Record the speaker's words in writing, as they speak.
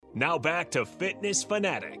Now back to Fitness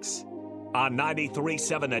Fanatics on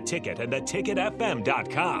 93.7 The Ticket and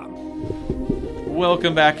theticketfm.com.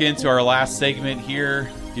 Welcome back into our last segment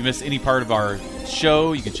here. If you missed any part of our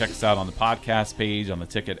show, you can check us out on the podcast page on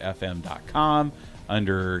theticketfm.com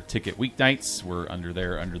under Ticket Weeknights. We're under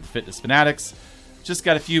there under the Fitness Fanatics. Just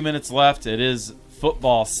got a few minutes left. It is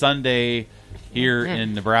Football Sunday here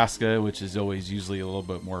in Nebraska, which is always usually a little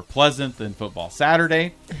bit more pleasant than Football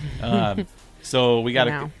Saturday. So we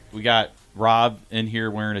got Rob in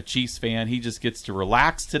here wearing a Chiefs fan. He just gets to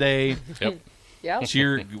relax today.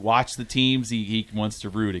 Yep. Watch the teams he wants to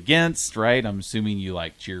root against, right? I'm assuming you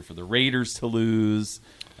cheer for the Raiders to lose.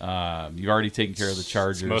 You've already taken care of the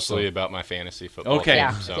Chargers. It's mostly about my fantasy football Okay.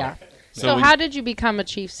 team. Yeah. So how did you become a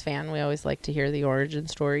Chiefs fan? We always like to hear the origin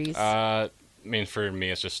stories. I mean, for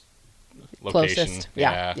me, it's just location. Closest.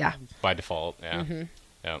 Yeah. By default, yeah. Mm-hmm.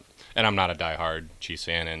 Yeah. And I'm not a diehard Chiefs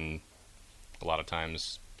fan, and a lot of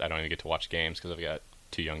times I don't even get to watch games because I've got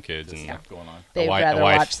 2 young kids and stuff going on. They'd rather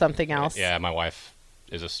watch something else. Yeah, my wife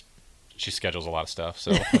she schedules a lot of stuff.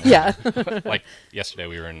 So Yeah. like yesterday,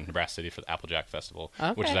 we were in Nebraska City for the Applejack Festival,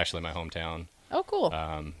 which is actually my hometown. Oh, cool.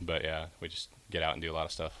 But yeah, we just get out and do a lot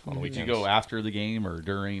of stuff on the weekends. Did you go after the game or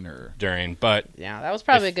during or during? But yeah, that was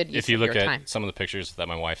probably a good use if you of look your at time. some of the pictures that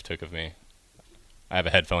my wife took of me, I have a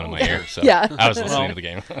headphone in my ear, so Yeah. I was listening to the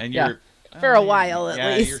game. and Yeah. you're For a while, at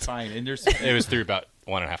yeah, least. you're fine. And there's It was through about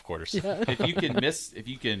 1.5 quarters. if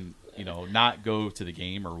you can not go to the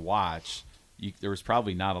game or watch, there was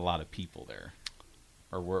probably not a lot of people there,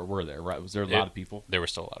 or were there? Right? Was there a lot of people? There were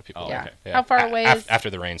still a lot of people. Oh, Yeah. okay. How far away is... after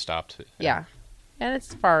the rain stopped? Yeah. And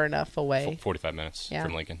it's far enough away. 45 minutes Yeah.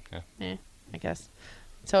 from Lincoln. Yeah. I guess.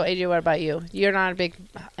 So, AJ, what about you? You're not a big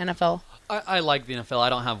NFL? I like the NFL. I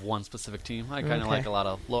don't have one specific team. I kind of like a lot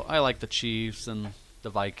of. I like the Chiefs and the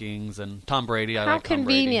Vikings and Tom Brady. I How like Tom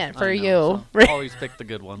convenient Brady. for I know, you. so always pick the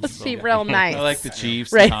good ones. Let's so. be real nice. I like the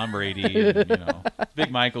Chiefs, Right. Tom Brady, and,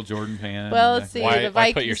 big Michael Jordan fan. Well, let's see. Why The put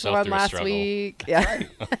Vikings yourself won through a last struggle? week. Yeah.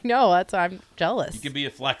 I know. That's why I'm jealous. You can be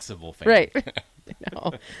a flexible fan, Right.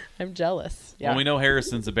 No, I'm jealous. Yeah. Well, we know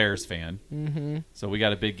Harrison's a Bears fan, so we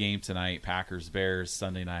got a big game tonight. Packers-Bears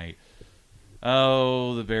Sunday night.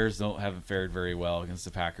 Oh, the Bears haven't fared very well against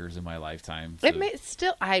the Packers in my lifetime. So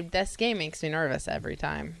This game makes me nervous every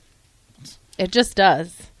time. It just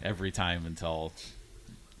does. every time until,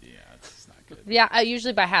 it's not good. Yeah,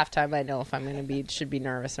 usually by halftime I know if I'm going to should be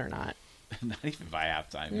nervous or not. Not even by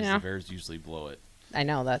halftime. 'Cause Yeah. the Bears usually blow it. I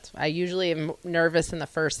know I usually am nervous in the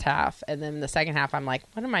first half, and then the second half I'm like,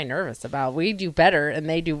 what am I nervous about? We do better and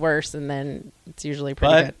they do worse, and then it's usually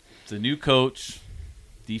pretty But good. it's a new coach,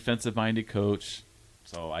 defensive-minded coach,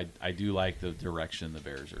 so I do like the direction the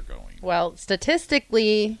Bears are going. Well,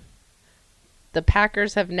 statistically, the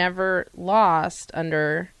Packers have never lost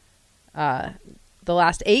under the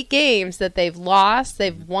last 8 games that they've lost.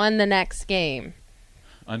 They've won the next game.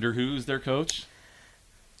 Under who's their coach?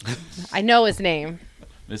 I know his name.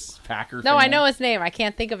 Miss Packer No, fan? I know his name. I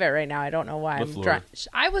can't think of it right now. I don't know why. LaFleur.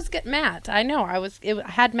 I was Matt. I know. I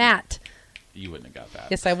had Matt. You wouldn't have got that.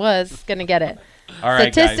 Yes, I was gonna get it. All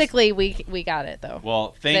right, Statistically, we got it though.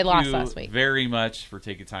 Well, They thank lost you last week. very much for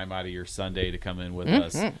taking time out of your Sunday to come in with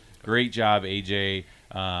us. Great job, AJ.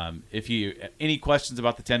 If you any questions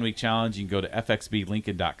about the 10-week challenge, you can go to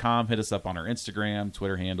fxblincoln.com. Hit us up on our Instagram,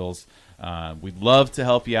 Twitter handles. We'd love to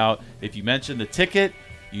help you out. If you mention the ticket,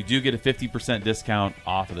 you do get a 50% discount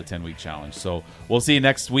off of the 10-week challenge. So we'll see you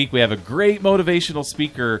next week. We have a great motivational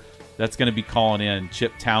speaker that's going to be calling in,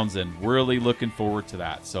 Chip Townsend. Really looking forward to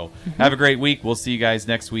that. So have a great week. We'll see you guys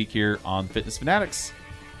next week here on Fitness Fanatics.